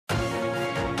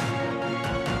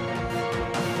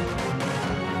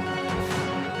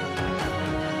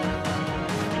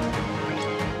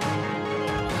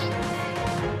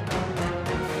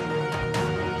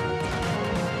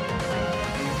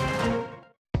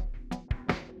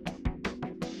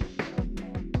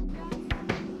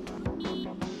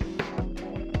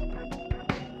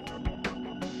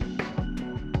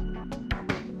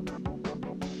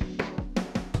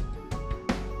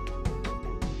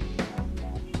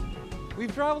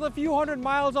We've traveled a few hundred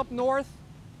miles up north,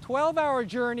 12-hour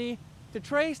journey to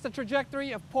trace the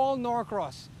trajectory of Paul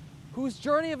Norcross, whose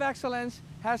journey of excellence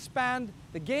has spanned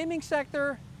the gaming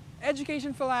sector,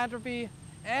 education philanthropy,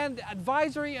 and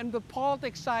advisory and the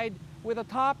politics side with a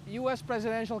top U.S.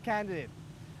 presidential candidate.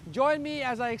 Join me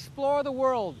as I explore the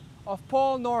world of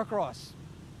Paul Norcross.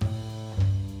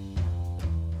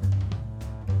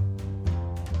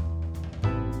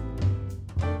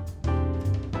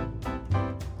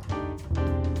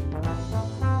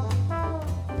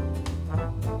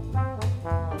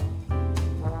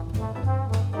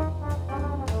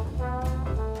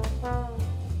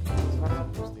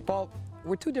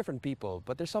 We're two different people,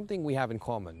 but there's something we have in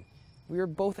common. We were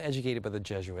both educated by the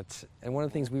Jesuits, and one of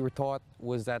the things we were taught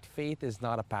was that faith is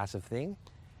not a passive thing.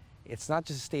 It's not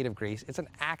just a state of grace, it's an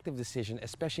active decision,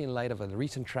 especially in light of a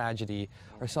recent tragedy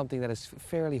or something that is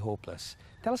fairly hopeless.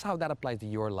 Tell us how that applies to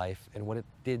your life and what it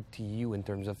did to you in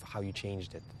terms of how you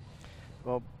changed it.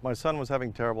 Well, my son was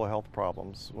having terrible health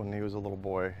problems when he was a little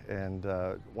boy, and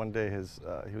one day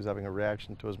he was having a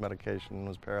reaction to his medication and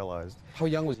was paralyzed. How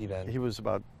young was he then? He was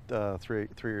about three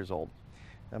years old.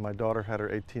 And my daughter had her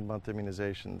 18-month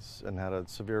immunizations and had a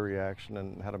severe reaction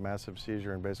and had a massive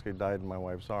seizure and basically died in my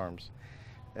wife's arms.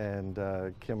 And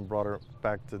Kim brought her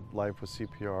back to life with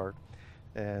CPR.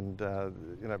 And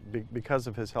because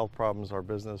of his health problems, our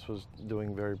business was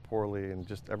doing very poorly and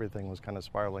just everything was kind of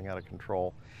spiraling out of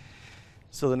control.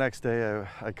 So the next day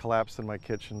I collapsed in my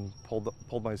kitchen,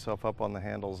 pulled myself up on the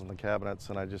handles and the cabinets,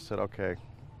 and I just said, okay,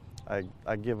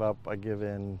 I give up, I give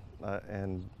in,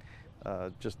 and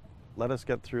just let us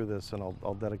get through this, and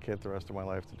I'll dedicate the rest of my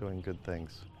life to doing good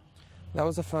things. That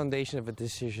was the foundation of a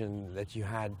decision that you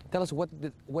had. Tell us,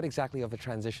 what exactly of a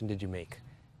transition did you make?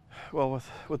 Well,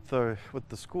 with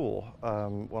the school,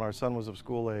 when our son was of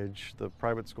school age, the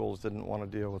private schools didn't want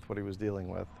to deal with what he was dealing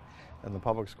with, and the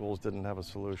public schools didn't have a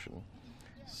solution.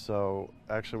 So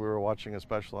actually we were watching a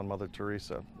special on Mother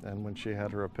Teresa, and when she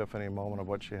had her epiphany moment of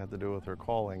what she had to do with her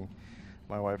calling,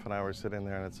 my wife and I were sitting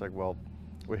there and it's like, well,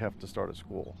 we have to start a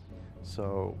school.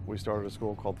 So we started a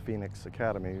school called Phoenix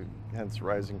Academy, hence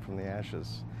Rising from the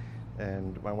Ashes.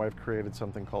 And my wife created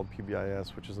something called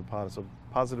PBIS, which is a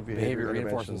positive behavior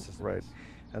intervention system. Right.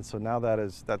 And so now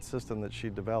that system that she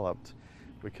developed,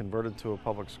 we converted to a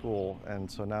public school, and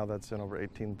so now that's in over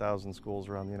 18,000 schools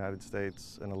around the United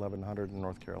States and 1,100 in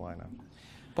North Carolina.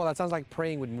 Paul, that sounds like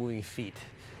praying with moving feet.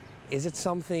 Is it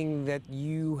something that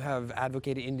you have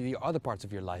advocated into the other parts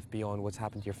of your life beyond what's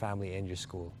happened to your family and your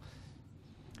school?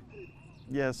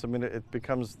 Yes, I mean, it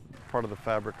becomes part of the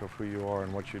fabric of who you are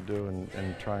and what you do,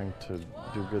 and trying to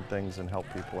do good things and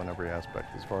help people in every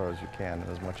aspect as far as you can and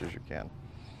as much as you can.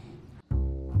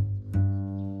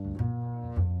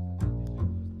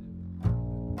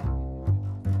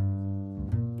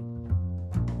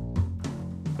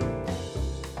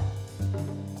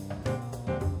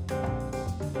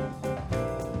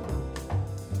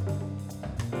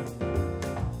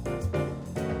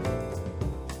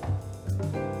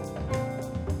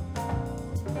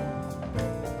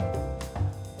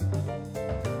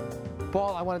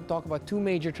 Paul, I want to talk about two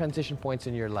major transition points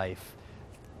in your life.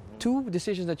 Two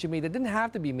decisions that you made that didn't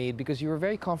have to be made because you were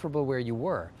very comfortable where you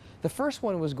were. The first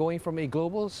one was going from a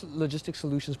global logistics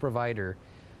solutions provider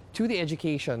to the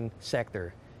education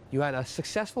sector. You had a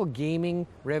successful gaming,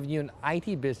 revenue, and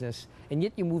IT business, and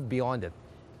yet you moved beyond it.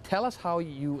 Tell us how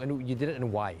you did it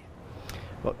and why.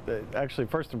 Well, actually,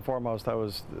 first and foremost, I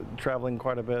was traveling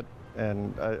quite a bit,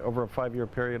 and over a 5-year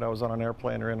period, I was on an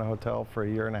airplane or in a hotel for a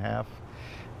year and a half.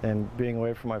 And being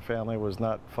away from my family was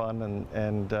not fun,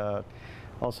 and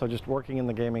also just working in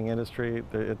the gaming industry,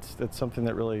 it's something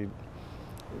that really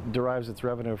derives its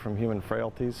revenue from human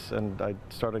frailties, and I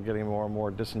started getting more and more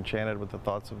disenchanted with the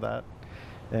thoughts of that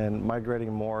and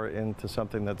migrating more into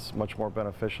something that's much more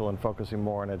beneficial and focusing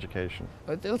more on education.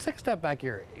 Let's take a step back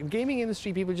here. In gaming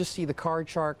industry, people just see the card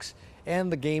sharks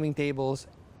and the gaming tables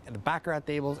and the baccarat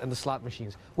tables and the slot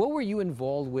machines. What were you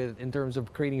involved with in terms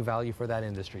of creating value for that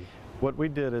industry? What we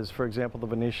did is, for example, the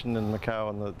Venetian in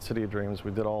Macau and the City of Dreams, we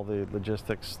did all the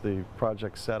logistics, the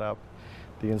project setup,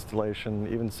 the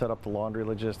installation, even set up the laundry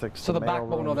logistics. So the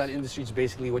backbone of that industry is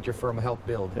basically what your firm helped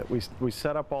build. Yeah, we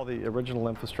set up all the original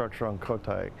infrastructure on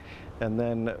Cotai, and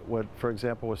then what, for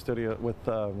example, with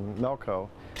Melco,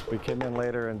 we came in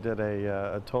later and did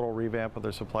a total revamp of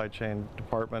their supply chain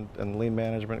department and lean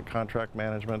management, contract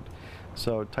management,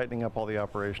 so tightening up all the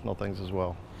operational things as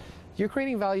well. You're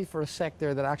creating value for a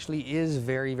sector that actually is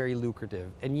very, very lucrative,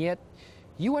 and yet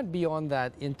you went beyond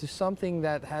that into something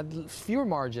that had fewer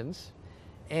margins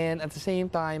and at the same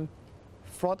time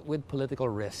fraught with political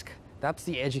risk. That's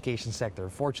the education sector,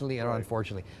 fortunately or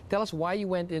unfortunately. Tell us why you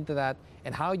went into that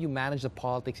and how you manage the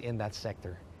politics in that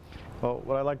sector. Well,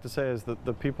 what I like to say is that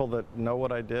the people that know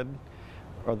what I did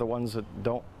are the ones that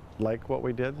don't like what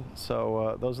we did.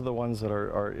 So those are the ones that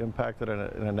are impacted in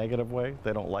a negative way.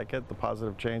 They don't like it, the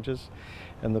positive changes.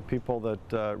 And the people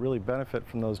that really benefit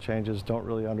from those changes don't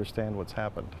really understand what's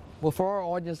happened. Well, for our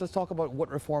audience, let's talk about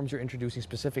what reforms you're introducing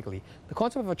specifically. The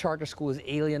concept of a charter school is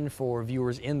alien for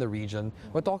viewers in the region,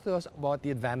 but talk to us about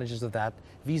the advantages of that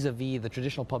vis-a-vis the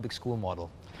traditional public school model.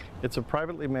 It's a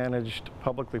privately managed,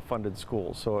 publicly funded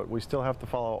school, so we still have to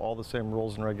follow all the same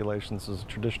rules and regulations as a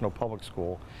traditional public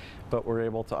school, but we're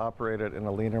able to operate it in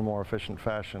a leaner, more efficient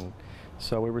fashion.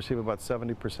 So we receive about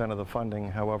 70% of the funding.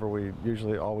 However, we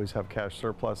usually always have cash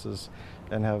surpluses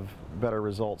and have better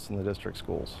results in the district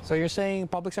schools. So you're saying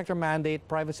public sector mandate,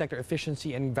 private sector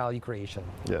efficiency, and value creation.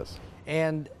 Yes.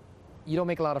 And you don't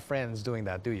make a lot of friends doing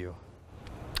that, do you?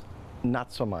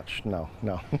 Not so much, no.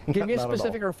 Give me a Not at all.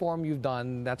 specific reform you've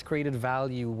done that's created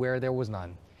value where there was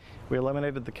none. We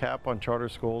eliminated the cap on charter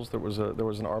schools. There was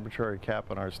an arbitrary cap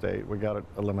in our state. We got it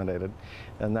eliminated,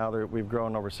 and now we've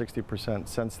grown over 60%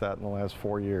 since that in the last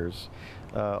 4 years.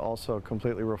 Also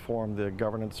completely reformed the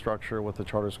governance structure with the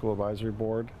Charter School Advisory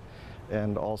Board,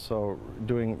 and also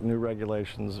doing new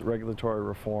regulations, regulatory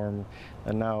reform,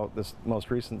 and now this most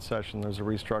recent session there's a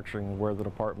restructuring where the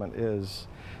department is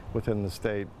within the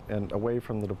state and away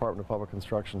from the Department of Public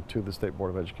Instruction to the State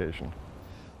Board of Education.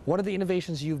 One of the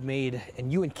innovations you've made,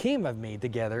 and you and Kim have made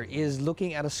together, is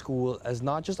looking at a school as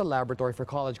not just a laboratory for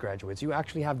college graduates. You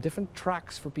actually have different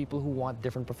tracks for people who want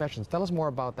different professions. Tell us more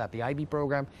about that, the IB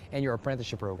program and your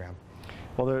apprenticeship program.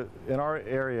 Well, in our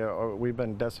area, we've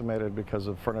been decimated because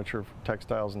of furniture,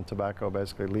 textiles, and tobacco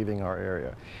basically leaving our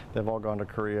area. They've all gone to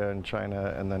Korea and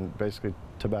China, and then basically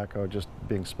tobacco just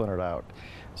being splintered out.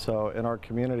 So in our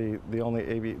community, the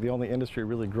only industry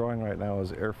really growing right now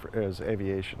is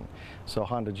aviation. So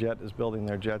Honda Jet is building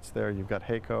their jets there. You've got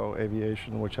HAECO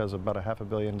Aviation, which has about a $500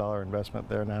 million investment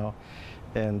there now.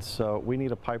 And so we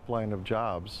need a pipeline of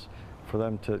jobs for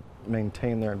them to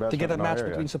maintain their investment. To get a in our match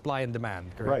area. between supply and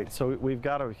demand, correct? Right. So we've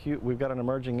got an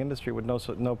emerging industry with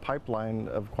no pipeline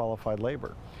of qualified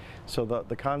labor. So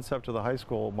the concept of the high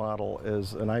school model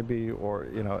is an IB or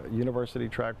university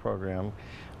track program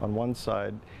on one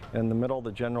side, and in the middle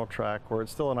the general track where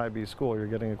it's still an IB school, you're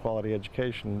getting a quality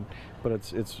education, but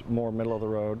it's more middle of the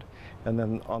road. And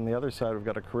then on the other side we've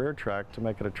got a career track to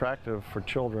make it attractive for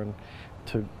children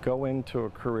to go into a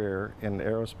career in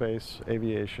aerospace,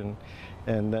 aviation,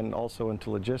 and then also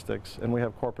into logistics. And we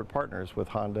have corporate partners with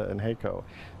Honda and HAECO.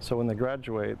 So when they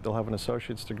graduate, they'll have an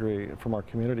associate's degree from our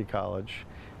community college,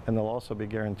 and they'll also be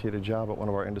guaranteed a job at one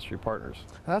of our industry partners.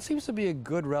 Now, that seems to be a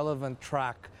good, relevant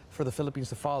track for the Philippines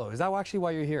to follow. Is that actually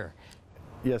why you're here?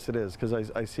 Yes, it is,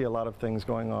 because I see a lot of things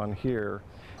going on here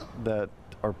that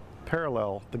are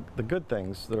parallel, the good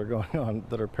things that are going on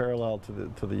that are parallel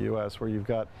to the U.S., where you've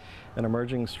got an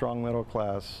emerging strong middle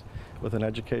class with an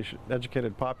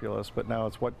educated populace, but now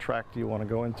it's what track do you want to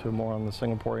go into, more on the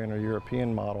Singaporean or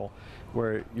European model,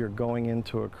 where you're going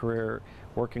into a career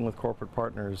working with corporate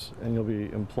partners and you'll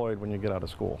be employed when you get out of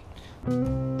school.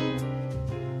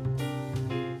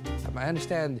 I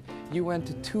understand you went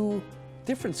to 2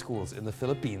 different schools in the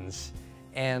Philippines,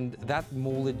 and that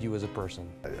molded you as a person.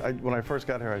 When I first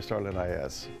got here, I started at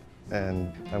IS,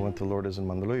 and I went to Lourdes and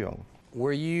Mandaluyong.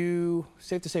 Were you,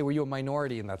 safe to say, were you a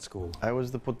minority in that school? I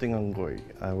was the puting anggoy.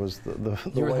 I was the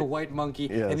You were the white monkey,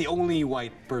 yes. And the only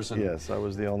white person. Yes, I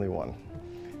was the only one.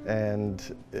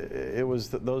 And it was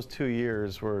those 2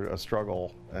 years were a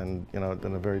struggle and, in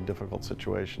a very difficult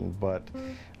situation, but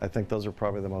I think those are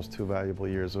probably the most 2 valuable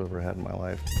years I've ever had in my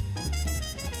life.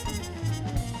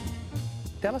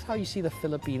 Tell us how you see the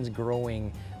Philippines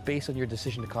growing based on your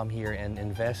decision to come here and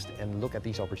invest and look at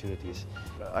these opportunities.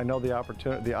 I know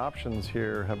the options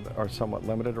here are somewhat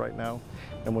limited right now,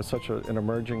 and with such an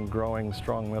emerging, growing,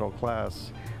 strong middle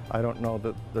class, I don't know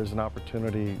that there's an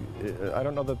opportunity. I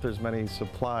don't know that there's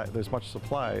much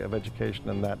supply of education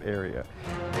in that area.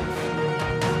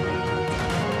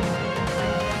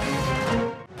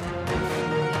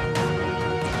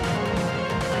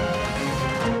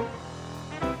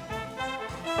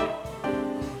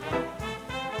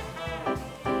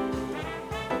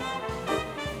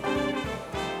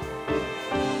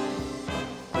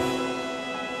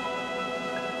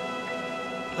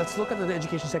 Let's look at the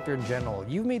education sector in general.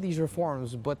 You've made these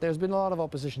reforms, but there's been a lot of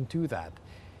opposition to that.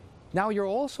 Now you're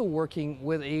also working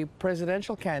with a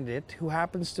presidential candidate who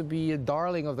happens to be a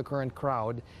darling of the current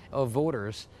crowd of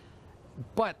voters,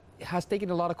 but has taken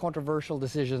a lot of controversial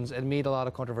decisions and made a lot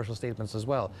of controversial statements as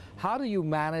well. How do you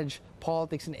manage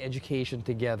politics and education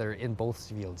together in both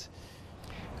fields?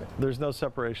 There's no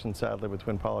separation, sadly,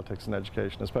 between politics and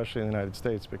education, especially in the United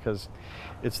States, because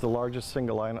it's the largest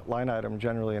single line item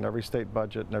generally in every state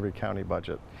budget and every county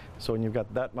budget. So when you've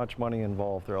got that much money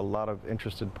involved, there are a lot of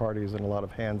interested parties and a lot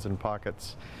of hands in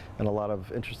pockets and a lot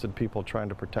of interested people trying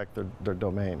to protect their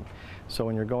domain. So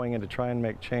when you're going in to try and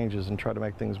make changes and try to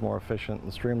make things more efficient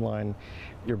and streamlined,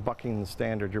 you're bucking the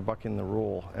standard, you're bucking the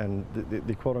rule, and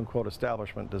the quote-unquote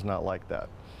establishment does not like that.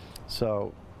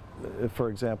 So, for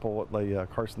example, the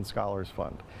Carson Scholars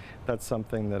Fund. That's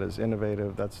something that is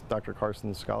innovative. That's Dr.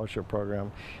 Carson's scholarship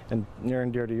program. And near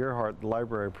and dear to your heart, the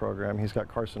library program. He's got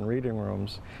Carson reading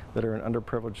rooms that are in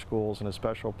underprivileged schools and a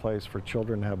special place for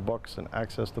children to have books and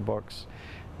access to books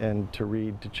and to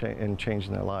read and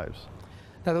changing their lives.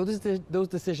 Now, those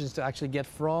decisions to actually get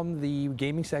from the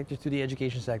gaming sector to the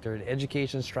education sector,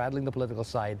 education straddling the political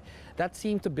side, that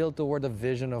seemed to build toward a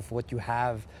vision of what you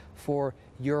have for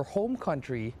your home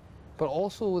country, but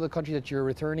also the country that you're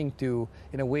returning to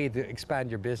in a way to expand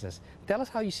your business. Tell us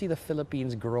how you see the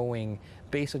Philippines growing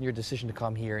based on your decision to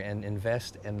come here and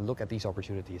invest and look at these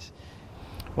opportunities.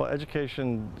 Well,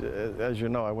 education, as you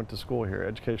know, I went to school here.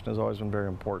 Education has always been very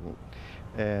important.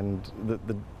 And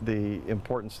the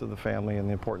importance to the family and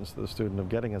the importance to the student of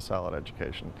getting a solid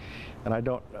education. And I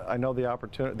know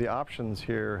the options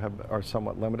here are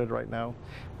somewhat limited right now.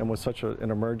 And with such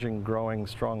an emerging, growing,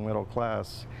 strong middle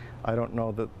class, I don't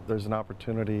know that there's an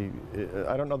opportunity.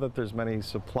 I don't know that there's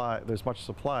much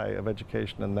supply of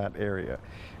education in that area.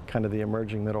 Kind of the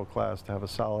emerging middle class to have a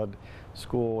solid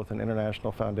school with an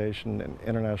international foundation and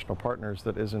international partners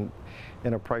that isn't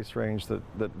in a price range that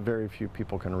very few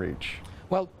people can reach.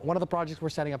 Well, one of the projects we're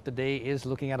setting up today is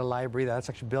looking at a library that's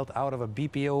actually built out of a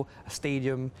BPO, a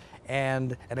stadium,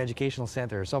 and an educational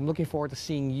center. So I'm looking forward to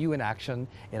seeing you in action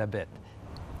in a bit.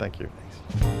 Thank you. Thanks.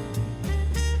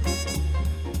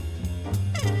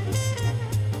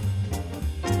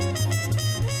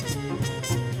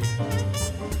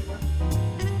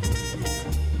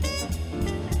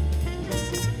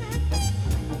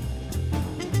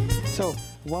 So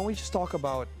why don't we just talk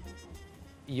about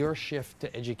your shift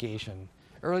to education?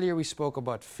 Earlier we spoke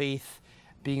about faith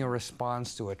being a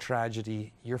response to a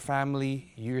tragedy. Your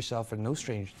family, you yourself are no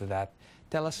stranger to that.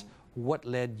 Tell us what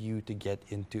led you to get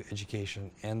into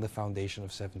education and the foundation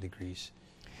of 7 Degrees.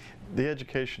 The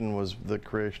education was the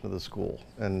creation of the school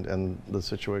and the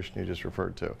situation you just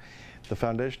referred to. The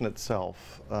foundation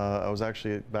itself, I was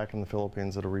actually back in the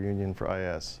Philippines at a reunion for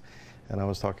IS, and I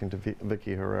was talking to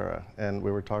Vicky Herrera, and we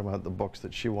were talking about the books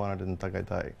that she wanted in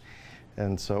Tagaytay.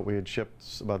 And so we had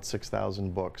shipped about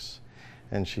 6,000 books,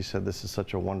 and she said, this is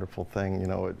such a wonderful thing, you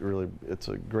know, it's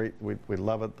a great, we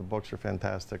love it, the books are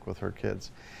fantastic with her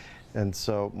kids. And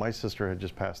so my sister had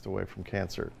just passed away from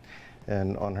cancer.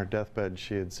 And on her deathbed,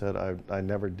 she had said, I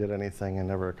never did anything and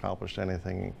never accomplished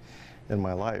anything in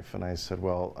my life. And I said,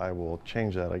 well, I will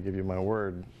change that. I give you my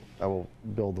word. I will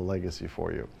build a legacy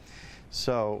for you.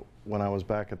 So when I was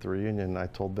back at the reunion, I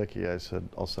told Vicki, I said,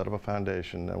 I'll set up a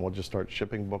foundation and we'll just start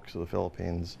shipping books to the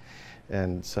Philippines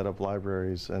and set up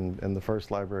libraries. And the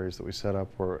first libraries that we set up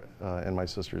were in my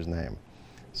sister's name.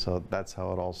 So that's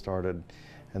how it all started.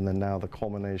 And then now the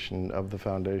culmination of the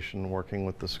foundation, working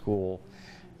with the school,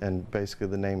 and basically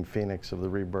the name Phoenix of the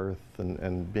rebirth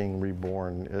and being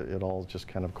reborn, it all just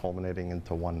kind of culminating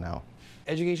into one now.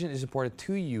 Education is important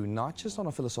to you, not just on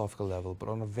a philosophical level, but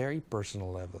on a very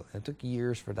personal level. And it took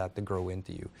years for that to grow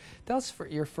into you. Tell us for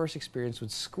your first experience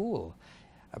with school.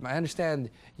 I understand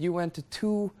you went to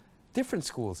 2 different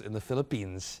schools in the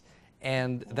Philippines,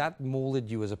 and that molded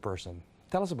you as a person.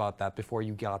 Tell us about that before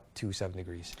you got to 7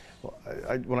 Degrees. Well,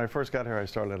 when I first got here, I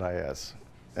started at IS.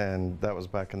 And that was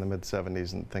back in the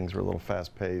mid-'70s, and things were a little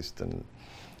fast-paced, and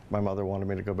my mother wanted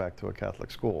me to go back to a Catholic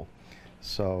school.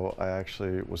 So I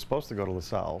actually was supposed to go to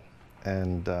LaSalle,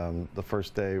 and the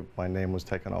first day my name was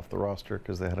taken off the roster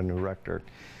because they had a new rector.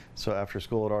 So after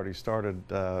school had already started,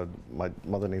 my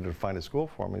mother needed to find a school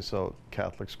for me, so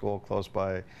Catholic school close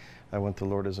by, I went to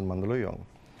Lourdes in Mandaluyong.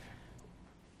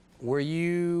 Were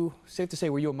you, safe to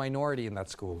say, were you a minority in that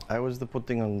school? I was the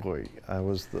putinganggoy. I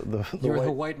was the You were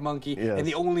the white monkey, yes. And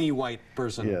the only white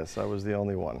person. Yes, I was the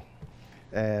only one.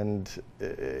 And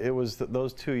it was,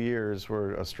 those 2 years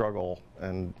were a struggle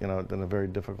and, you know, in a very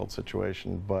difficult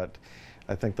situation. But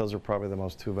I think those are probably the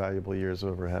most 2 valuable years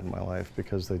I've ever had in my life,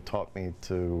 because they taught me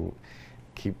to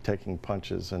keep taking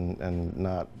punches and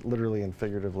not literally and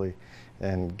figuratively,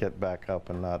 and get back up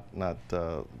and not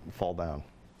fall down.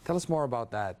 Tell us more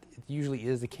about that. It usually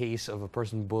is the case of a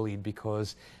person bullied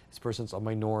because this person's a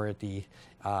minority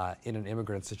in an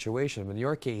immigrant situation. But in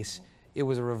your case, it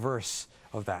was a reverse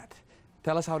of that.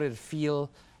 Tell us, how did it feel?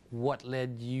 What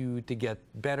led you to get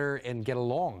better and get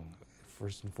along,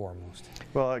 first and foremost?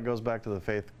 Well, it goes back to the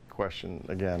faith question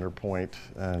again, or point,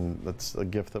 and that's a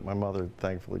gift that my mother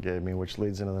thankfully gave me, which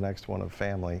leads into the next one of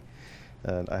family.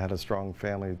 And I had a strong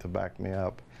family to back me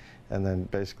up. And then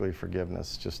basically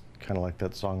forgiveness, just kind of like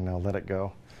that song, Now Let It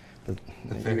Go.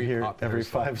 You hear every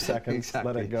 5 seconds,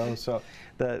 exactly. Let it go. So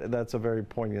that's a very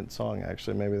poignant song,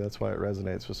 actually. Maybe that's why it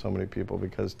resonates with so many people,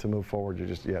 because to move forward,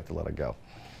 you have to let it go.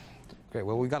 Great.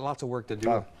 Well, we've got lots of work to do.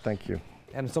 Oh, thank you.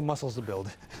 And some muscles to build.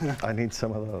 I need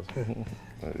some of those.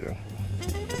 There you go.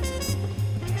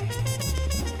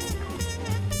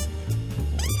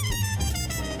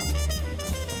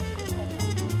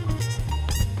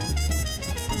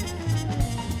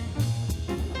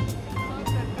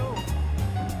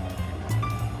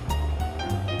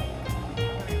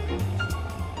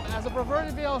 As the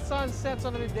proverbial sun sets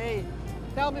on a new day,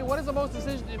 tell me, what is the most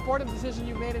important decision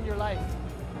you made in your life?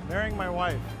 Marrying my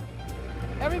wife.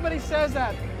 Everybody says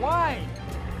that. Why?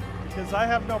 Because I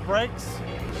have no brakes.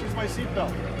 She's my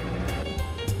seatbelt.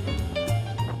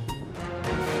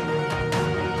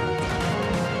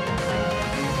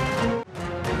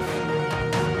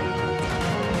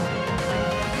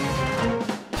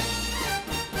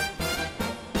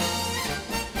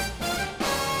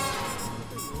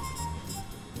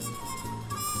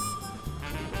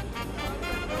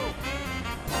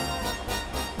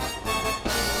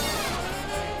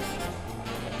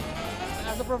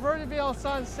 As the proverbial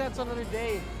sun sets on a new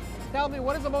day, tell me,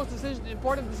 what is the most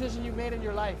important decision you made in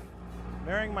your life?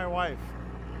 Marrying my wife.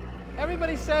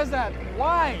 Everybody says that.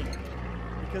 Why?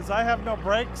 Because I have no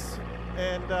brakes,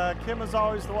 and Kim is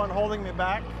always the one holding me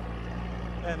back.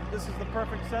 And this is the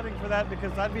perfect setting for that,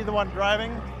 because I'd be the one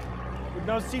driving with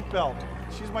no seatbelt.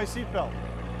 She's my seatbelt.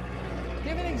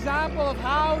 Give an example of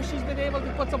how she's been able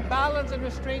to put some balance and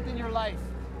restraint in your life.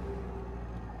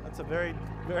 That's a very,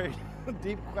 very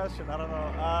deep question. I don't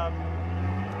know.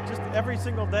 Just every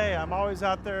single day, I'm always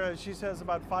out there. She says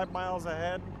about 5 miles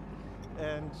ahead,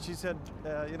 and she said,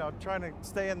 you know, trying to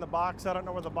stay in the box. I don't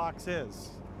know where the box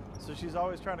is, so she's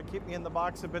always trying to keep me in the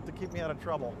box a bit to keep me out of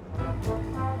trouble.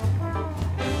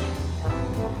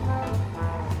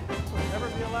 Never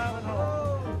be allowed at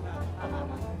home.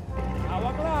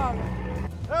 Hawak lang.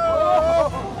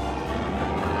 Oh!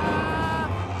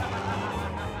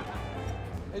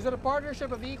 Is it a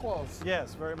partnership of equals?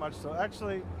 Yes, very much so.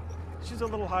 Actually, she's a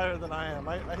little higher than I am.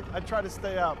 I try to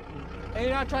stay up. And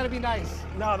you're not trying to be nice?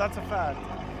 No, that's a fact.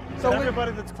 So and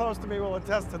everybody that's close to me will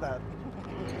attest to that.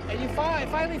 And you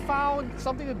finally found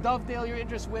something to dovetail your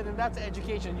interest with, and that's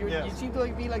education. Yes. You seem to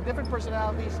be like different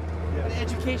personalities, Yes. and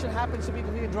education happens to be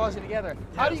the thing that draws you together.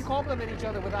 How do you complement each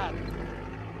other with that?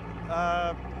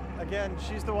 Again,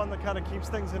 she's the one that kind of keeps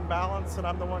things in balance, and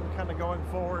I'm the one kind of going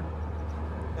forward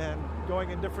and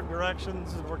going in different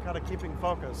directions, and we're kind of keeping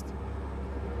focused.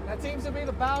 That seems to be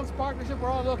the balanced partnership we're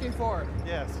all looking for.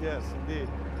 Yes, yes, indeed.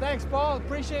 Thanks, Paul.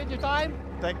 Appreciate your time.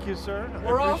 Thank you, sir.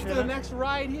 We're off to the next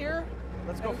ride here.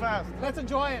 Let's go fast. Let's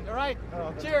enjoy it, all right?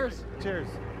 Oh, Cheers. Cheers.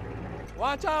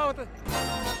 Watch out.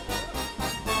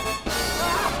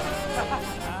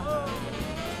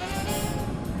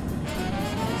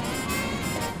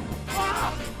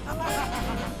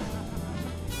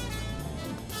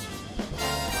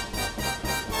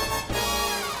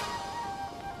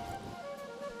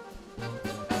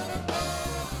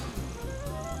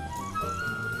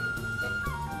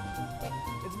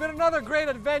 It's been another great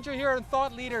adventure here in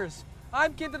Thought Leaders.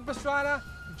 I'm Quinton Pastrana.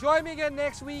 Join me again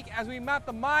next week as we map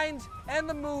the minds and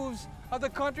the moves of the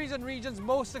countries and regions'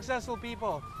 most successful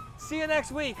people. See you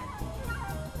next week.